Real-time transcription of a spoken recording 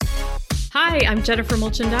Hi, I'm Jennifer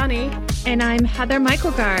Mulchandani. And I'm Heather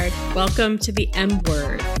Myklegard. Welcome to the M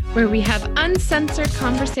Word, where we have uncensored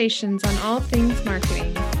conversations on all things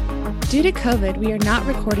marketing. Due to COVID, we are not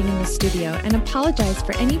recording in the studio and apologize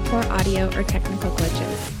for any poor audio or technical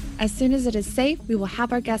glitches. As soon as it is safe, we will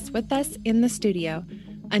have our guests with us in the studio.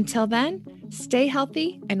 Until then, stay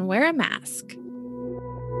healthy and wear a mask.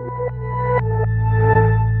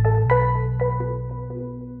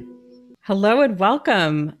 Hello and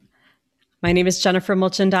welcome. My name is Jennifer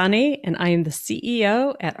Mulchandani, and I am the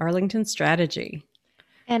CEO at Arlington Strategy.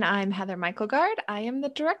 And I'm Heather Myklegard. I am the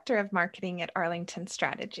Director of Marketing at Arlington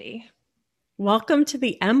Strategy. Welcome to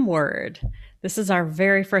the M Word. This is our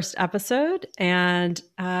very first episode, and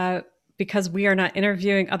because we are not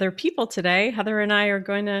interviewing other people today, Heather and I are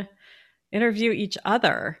going to interview each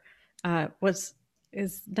other.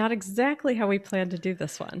 Is not exactly how we planned to do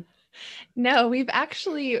this one. No, we've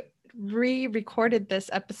actually re-recorded this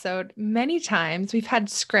episode many times. We've had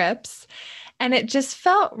scripts and it just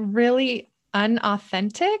felt really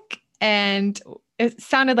unauthentic and it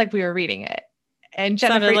sounded like we were reading it. And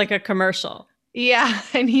Jennifer, sounded like a commercial. Yeah.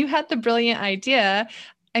 And you had the brilliant idea.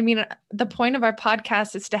 I mean, the point of our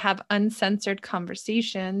podcast is to have uncensored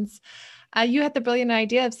conversations. You had the brilliant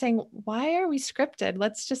idea of saying, why are we scripted?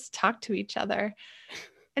 Let's just talk to each other.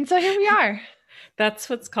 And so here we are. That's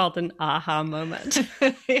what's called an aha moment.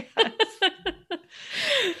 Yes.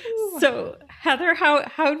 So, Heather, how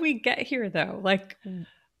did we get here though? Like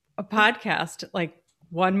a podcast, like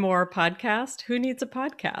one more podcast? Who needs a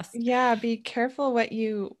podcast? Yeah, be careful what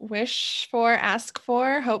you wish for, ask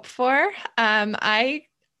for, hope for. I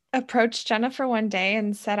approached Jennifer one day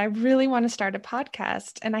and said, I really want to start a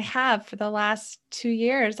podcast. And I have for the last 2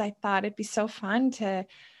 years. I thought it'd be so fun to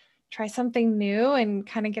try something new and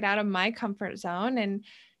kind of get out of my comfort zone. And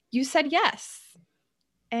you said yes.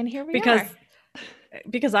 And here we are.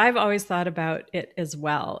 Because I've always thought about it as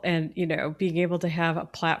well. And, being able to have a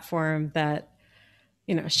platform that,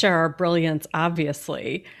 share our brilliance,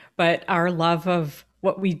 obviously, but our love of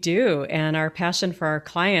what we do and our passion for our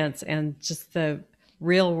clients and just the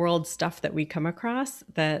real world stuff that we come across,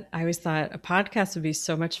 that I always thought a podcast would be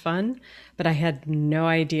so much fun, but I had no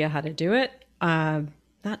idea how to do it.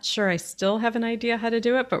 Not sure I still have an idea how to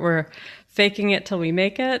do it, but we're faking it till we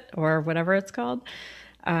make it, or whatever it's called.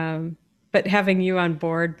 But having you on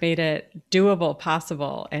board made it doable,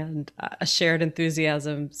 possible, and a shared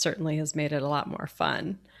enthusiasm certainly has made it a lot more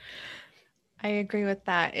fun. I agree with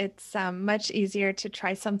that. It's much easier to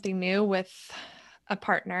try something new with a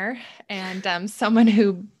partner and someone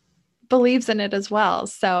who believes in it as well.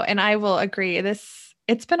 So, and I will agree,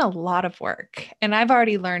 it's been a lot of work, and I've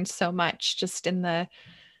already learned so much just in the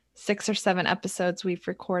 6 or 7 episodes we've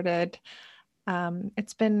recorded.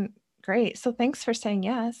 It's been great. So thanks for saying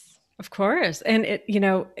yes. Of course. And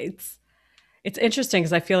it's interesting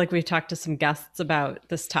because I feel like we've talked to some guests about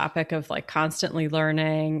this topic of like constantly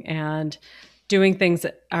learning and doing things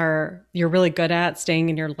that you're really good at, staying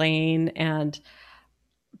in your lane.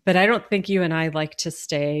 But I don't think you and I like to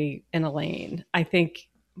stay in a lane. I think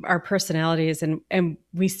our personalities, and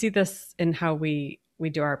we see this in how we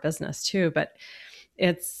do our business too, but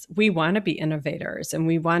we want to be innovators and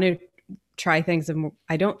we want to try things. And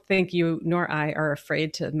I don't think you nor I are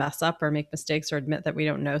afraid to mess up or make mistakes or admit that we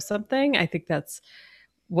don't know something. I think that's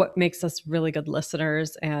what makes us really good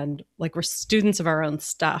listeners, and like we're students of our own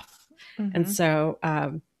stuff. Mm-hmm. And so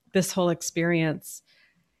this whole experience,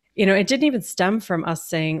 it didn't even stem from us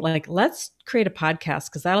saying like, let's create a podcast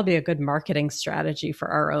because that'll be a good marketing strategy for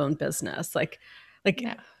our own business. Like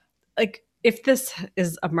if this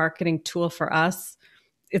is a marketing tool for us,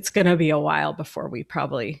 it's going to be a while before we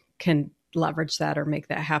probably can leverage that or make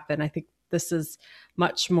that happen. I think this is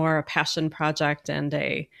much more a passion project and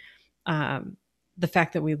the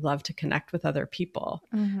fact that we love to connect with other people.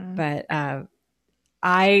 Mm-hmm. But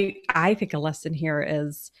I think a lesson here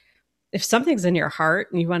is if something's in your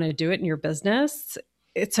heart and you want to do it in your business,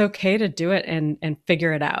 it's okay to do it and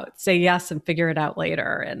figure it out. Say yes and figure it out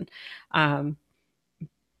later. And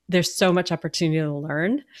there's so much opportunity to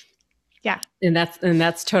learn. Yeah. And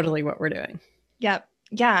that's totally what we're doing. Yep.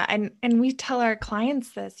 Yeah. And we tell our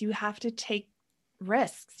clients this, you have to take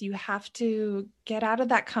risks. You have to get out of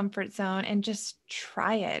that comfort zone and just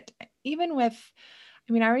try it. Even with,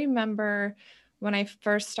 I remember when I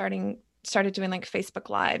first started doing like Facebook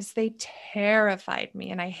Lives, they terrified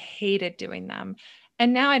me and I hated doing them.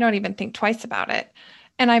 And now I don't even think twice about it.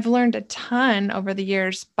 And I've learned a ton over the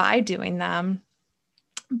years by doing them.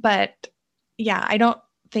 But yeah, I don't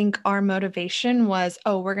think our motivation was,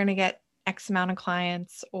 we're going to get X amount of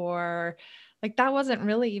clients, or like that wasn't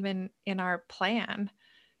really even in our plan.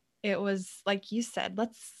 It was like you said,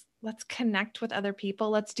 let's let's connect with other people.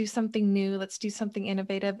 Let's do something new. Let's do something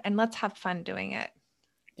innovative, and let's have fun doing it.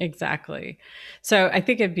 Exactly. So I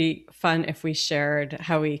think it'd be fun if we shared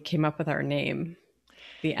how we came up with our name,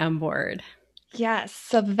 the M word. Yes.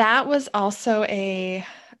 So that was also a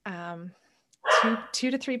um,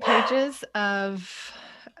 two to three pages of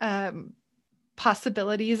um,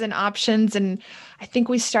 possibilities and options. And I think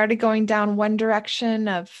we started going down one direction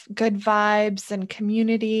of good vibes and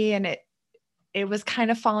community, and it was kind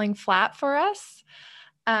of falling flat for us.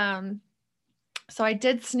 Um, so I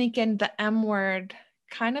did sneak in the M word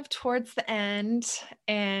kind of towards the end,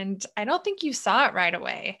 and I don't think you saw it right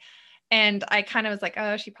away. And I kind of was like,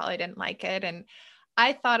 oh, she probably didn't like it. And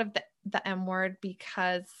I thought of the M word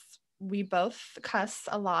because we both cuss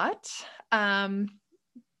a lot.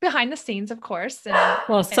 Behind the scenes, of course.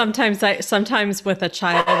 Well, And sometimes with a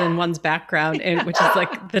child in one's background, and which is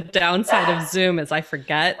like the downside of Zoom is I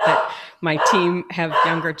forget that my team have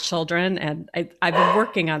younger children, and I've been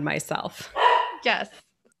working on myself. yes.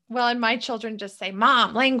 Well, and my children just say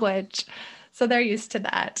mom language. So they're used to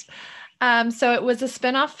that. So it was a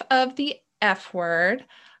spinoff of the F word.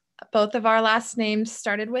 Both of our last names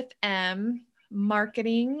started with M.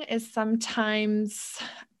 Marketing is sometimes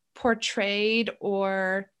portrayed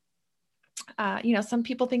or some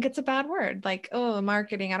people think it's a bad word, like, oh,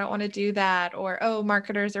 marketing, I don't want to do that, or oh,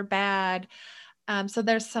 marketers are bad. So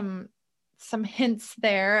there's some hints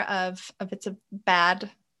there of it's a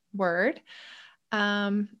bad word.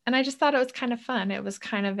 And I just thought it was kind of fun. It was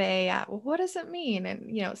kind of a well, what does it mean?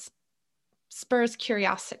 And spurs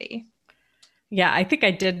curiosity. Yeah, I think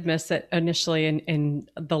I did miss it initially in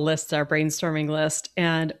the list, our brainstorming list.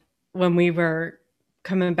 And when we were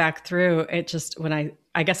coming back through, it just, when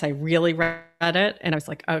I guess I really read it and I was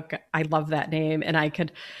like, oh, I love that name. And I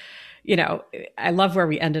could, I love where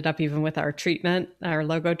we ended up even with our treatment, our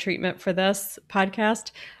logo treatment for this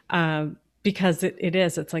podcast, because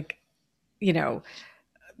it's like, you know,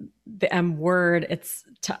 the M word, it's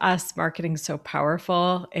to us, marketing's so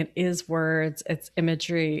powerful. It is words, it's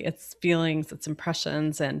imagery, it's feelings, it's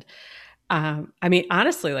impressions. And I mean,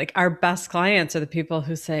 honestly, like our best clients are the people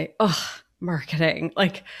who say, oh, marketing,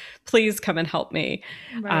 like, please come and help me,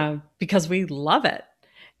 Right. because we love it.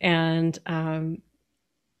 And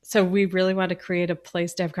so we really want to create a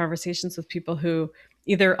place to have conversations with people who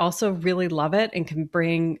either also really love it and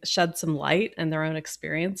can shed some light in their own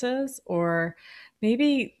experiences, or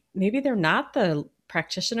maybe they're not the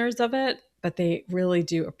practitioners of it, but they really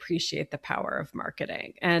do appreciate the power of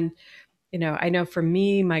marketing. And I know for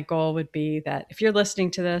me, my goal would be that if you're listening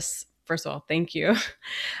to this, first of all, thank you.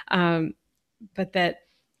 um, but that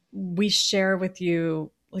we share with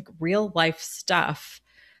you like real life stuff,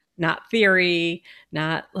 not theory,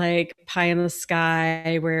 not like pie in the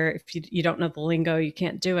sky, where if you don't know the lingo, you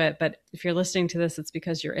can't do it. But if you're listening to this, it's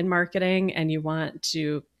because you're in marketing and you want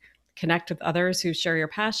to connect with others who share your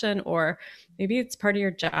passion, or maybe it's part of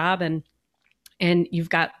your job and you've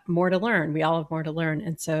got more to learn. We all have more to learn.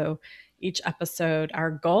 And so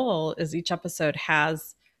our goal is each episode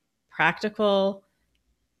has practical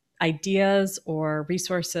ideas or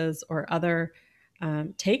resources or other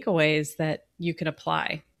takeaways that you can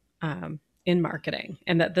apply in marketing.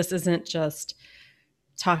 And that this isn't just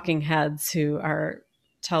talking heads who are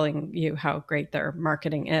telling you how great their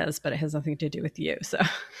marketing is, but it has nothing to do with you. So,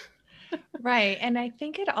 Right. And I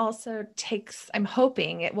think it also I'm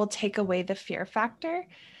hoping it will take away the fear factor.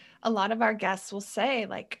 A lot of our guests will say,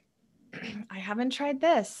 like, I haven't tried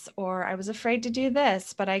this, or I was afraid to do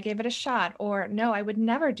this, but I gave it a shot, or no, I would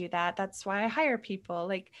never do that. That's why I hire people.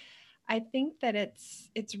 Like, I think that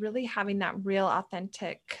it's really having that real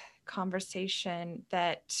authentic conversation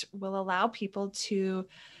that will allow people to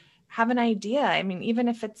have an idea. I mean, even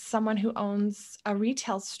if it's someone who owns a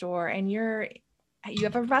retail store and you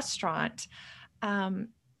have a restaurant, um,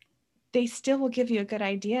 they still will give you a good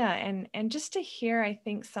idea. And just to hear, I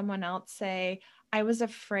think someone else say, I was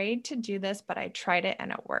afraid to do this, but I tried it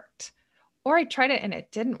and it worked. Or I tried it and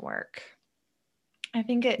it didn't work. I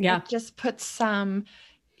think yeah. it just puts some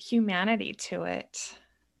humanity to it.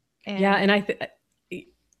 Yeah. And And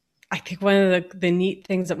I think one of the neat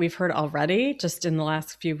things that we've heard already just in the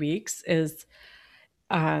last few weeks is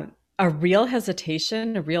uh, a real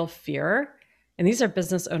hesitation, a real fear. And these are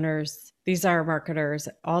business owners, these are marketers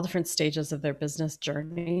at all different stages of their business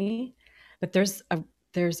journey. But there's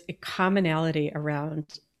a commonality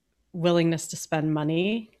around willingness to spend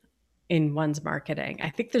money in one's marketing. I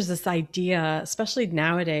think there's this idea, especially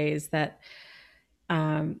nowadays, that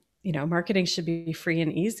marketing should be free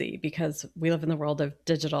and easy because we live in the world of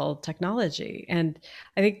digital technology. And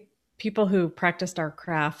I think people who practiced our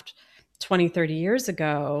craft 20, 30 years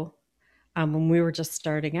ago when we were just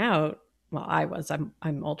starting out. Well,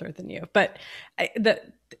 I'm older than you, but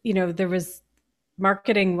there was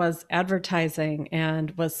marketing was advertising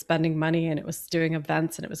and was spending money, and it was doing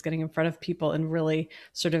events, and it was getting in front of people in really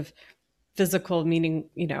sort of physical, meaning,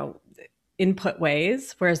 input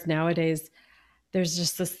ways. Whereas nowadays, there's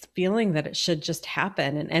just this feeling that it should just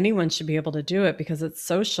happen and anyone should be able to do it because it's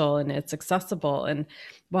social and it's accessible. And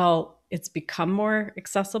while it's become more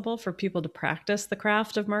accessible for people to practice the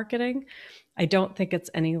craft of marketing, I don't think it's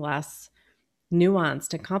any less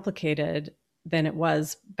nuanced and complicated than it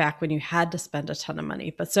was back when you had to spend a ton of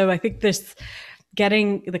money. But so I think this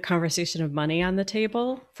getting the conversation of money on the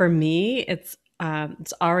table, for me, it's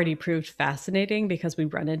already proved fascinating because we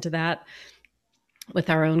run into that with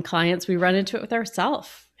our own clients. We run into it with ourselves.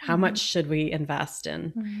 How much should we invest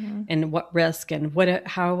in, and what risk, and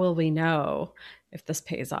how will we know if this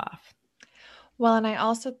pays off? Well, and I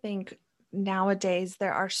also think nowadays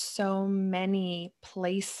there are so many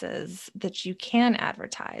places that you can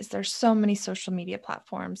advertise. There's so many social media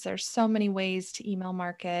platforms. There's so many ways to email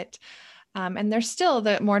market. And there's still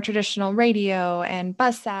the more traditional radio and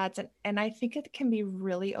bus ads. And I think it can be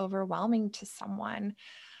really overwhelming to someone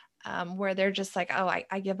where they're just like, oh,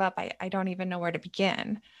 I give up. I don't even know where to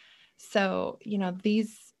begin. So,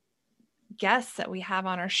 these guests that we have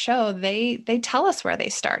on our show, they tell us where they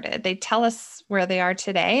started. They tell us where they are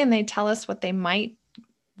today, and they tell us what they might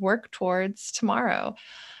work towards tomorrow.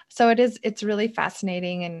 So it's really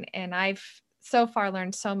fascinating. And I've so far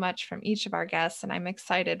learned so much from each of our guests, and I'm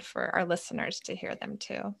excited for our listeners to hear them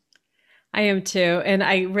too. I am too. And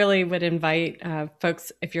I really would invite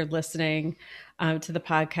folks, if you're listening to the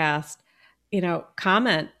podcast,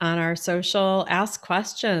 comment on our social, ask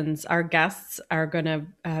questions. Our guests are going to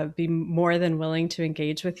be more than willing to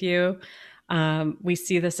engage with you. We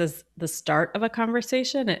see this as the start of a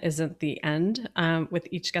conversation. It isn't the end with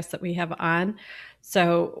each guest that we have on.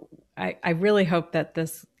 So I really hope that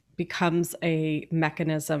this becomes a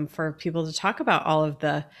mechanism for people to talk about all of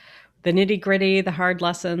the nitty gritty, the hard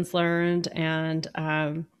lessons learned, and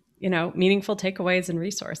meaningful takeaways and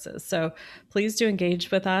resources. So please do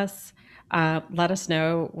engage with us. Let us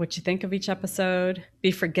know what you think of each episode.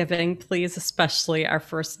 Be forgiving, please, especially our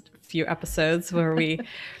first few episodes where we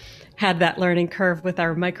had that learning curve with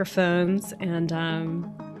our microphones. And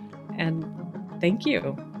thank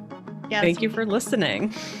you. Yes, thank you for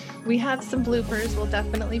listening. We have some bloopers we'll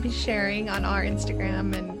definitely be sharing on our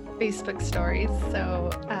Instagram and Facebook stories.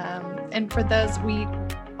 So, and for those,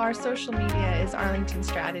 our social media is Arlington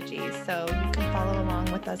Strategy. So you can follow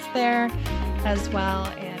along with us there as well.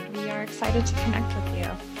 And we are excited to connect with you.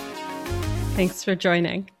 Thanks for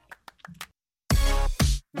joining.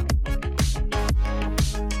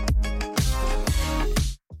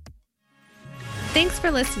 Thanks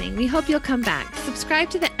for listening. We hope you'll come back. Subscribe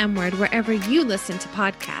to the M Word wherever you listen to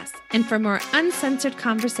podcasts. And for more uncensored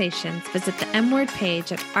conversations, visit the M Word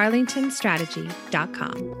page at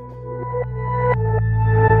arlingtonstrategy.com.